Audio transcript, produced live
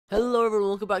Hello everyone,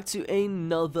 welcome back to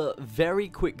another very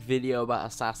quick video about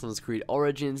Assassin's Creed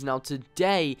Origins. Now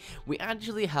today, we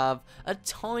actually have a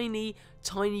tiny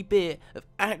bit of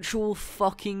actual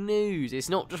fucking news. It's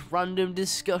not just random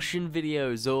discussion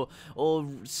videos or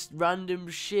random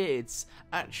shit. It's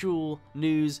actual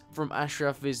news from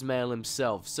Ashraf Ismail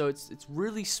himself. So it's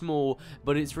really small,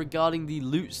 but it's regarding the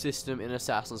loot system in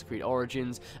Assassin's Creed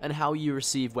Origins and how you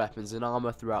receive weapons and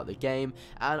armor throughout the game.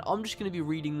 And I'm just going to be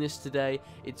reading this today.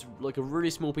 It's like a really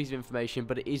small piece of information,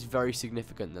 but it is very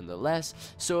significant nonetheless.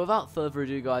 So without further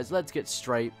ado guys, let's get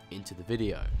straight into the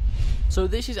video. So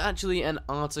this is actually an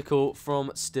article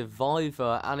from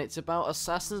Stevivor, and it's about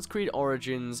Assassin's Creed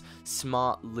Origins'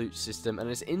 smart loot system and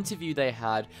this interview they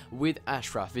had with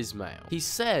Ashraf Ismail. He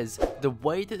says the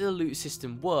way that the loot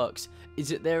system works is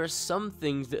that there are some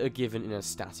things that are given in a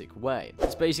static way.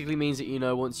 This basically means that, you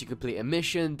know, once you complete a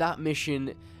mission, that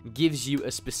mission gives you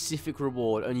a specific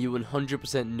reward and you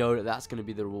 100% know that that's going to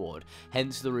be the reward,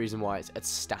 hence the reason why it's a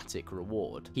static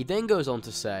reward. He then goes on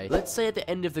to say, let's say at the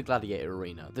end of the Gladiator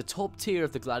Arena, the top tier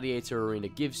of the Gladiator Arena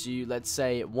gives you, let's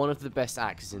say, one of the best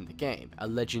axes in the game, a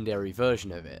legendary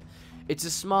version of it. It's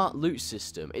a smart loot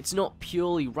system. It's not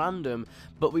purely random,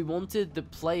 but we wanted the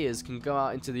players can go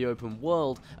out into the open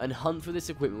world and hunt for this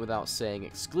equipment without saying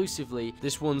exclusively,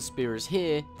 this one spear is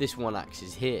here, this one axe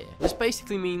is here. This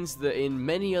basically means that in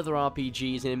many other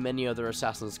RPGs and in many other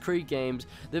Assassin's Creed games,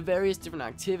 the various different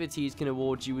activities can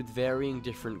award you with varying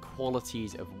different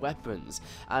qualities of weapons.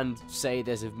 And say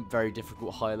there's a very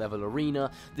difficult high level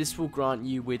arena, this will grant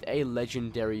you with a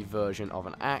legendary version of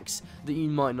an axe that you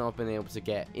might not have been able to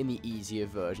get in the easier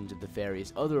versions of the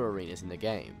various other arenas in the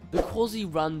game. The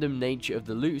quasi-random nature of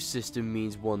the loot system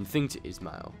means one thing to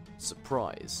Ismail: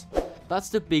 surprise. That's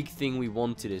the big thing we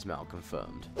wanted, Ismail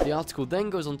confirmed. The article then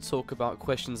goes on to talk about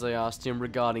questions they asked him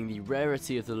regarding the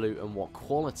rarity of the loot and what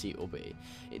quality it will be,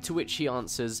 to which he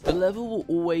answers, the level will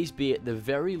always be at the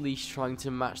very least trying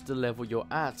to match the level you're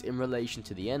at in relation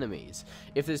to the enemies.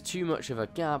 If there's too much of a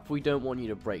gap, we don't want you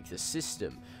to break the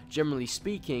system. Generally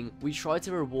speaking, we try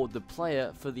to reward the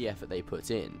player for the effort they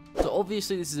put in. So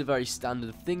obviously this is a very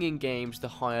standard thing in games. The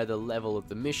higher the level of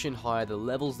the mission, higher the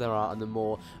levels there are, and the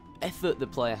more effort the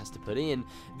player has to put in,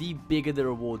 the bigger the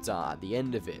rewards are at the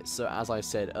end of it. So as I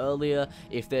said earlier,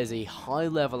 if there's a high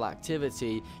level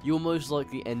activity, you'll most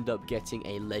likely end up getting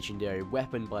a legendary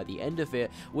weapon by the end of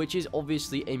it, which is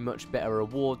obviously a much better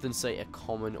reward than say a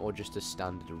common or just a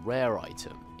standard rare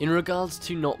item. In regards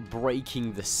to not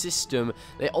breaking the system,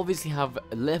 they obviously have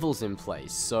levels in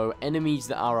place, so enemies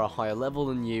that are a higher level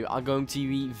than you are going to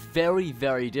be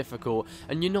very difficult,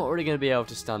 and you're not really going to be able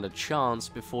to stand a chance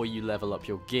before you level up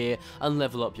your gear and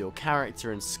level up your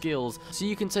character and skills so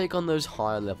you can take on those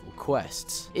higher level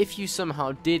quests. If you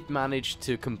somehow did manage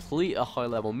to complete a high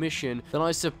level mission, then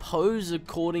I suppose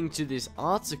according to this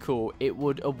article it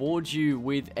would award you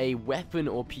with a weapon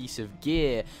or piece of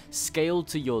gear scaled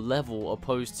to your level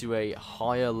opposed to a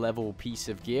higher level piece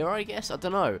of gear, I guess. I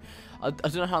don't know. I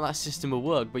don't know how that system will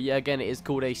work, but yeah, again, it is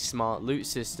called a smart loot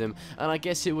system, and I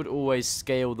guess it would always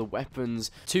scale the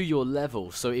weapons to your level.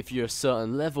 So if you're a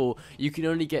certain level, you can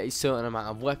only get a certain amount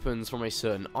of weapons from a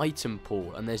certain item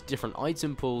pool, and there's different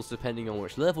item pools depending on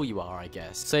which level you are, I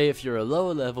guess. Say if you're a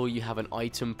lower level, you have an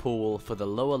item pool for the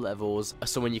lower levels,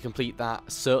 so when you complete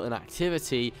that certain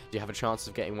activity, you have a chance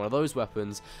of getting one of those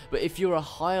weapons. But if you're a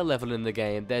higher level in the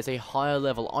game, there's a higher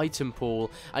level item pool,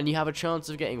 and you have a chance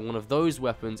of getting one of those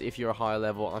weapons if you're a higher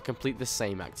level and complete the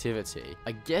same activity.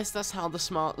 I guess that's how the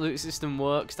smart loot system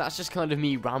works. That's just kind of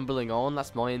me rambling on.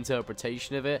 That's my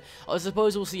interpretation of it. I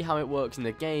suppose we'll see how it works in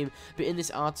the game, but in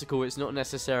this article it's not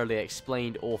necessarily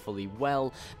explained awfully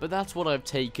well, but that's what I've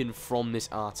taken from this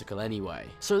article anyway.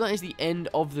 So that is the end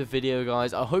of the video,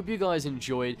 guys. I hope you guys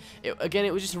enjoyed it. Again,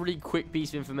 it was just a really quick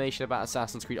piece of information about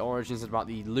Assassin's Creed Origins and about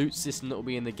the loot system that will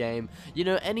be in the game. You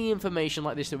know, any information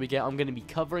like this that we get, I'm going to be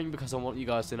covering because I want you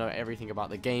guys to know everything about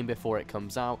the game before it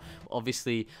comes out.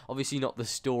 Obviously not the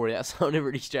story. That sounded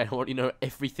really strange. I want you to know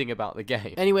everything about the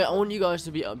game. Anyway, I want you guys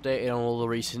to be updated on all the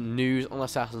recent news on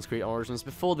Assassin's Creed Origins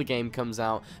before the game comes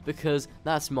out, because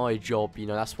that's my job, you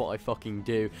know, that's what I fucking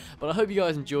do. But I hope you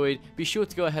guys enjoyed. Be sure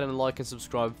to go ahead and like and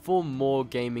subscribe for more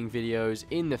gaming videos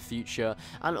in the future,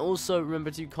 and also remember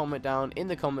to comment down in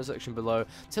the comment section below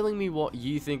telling me what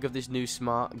you think of this new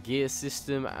smart gear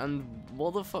system and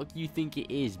what the fuck you think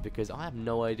it is, because I have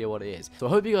no idea what it is. So I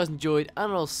hope you guys enjoyed,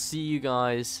 and I'll see you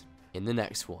guys in the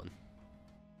next one.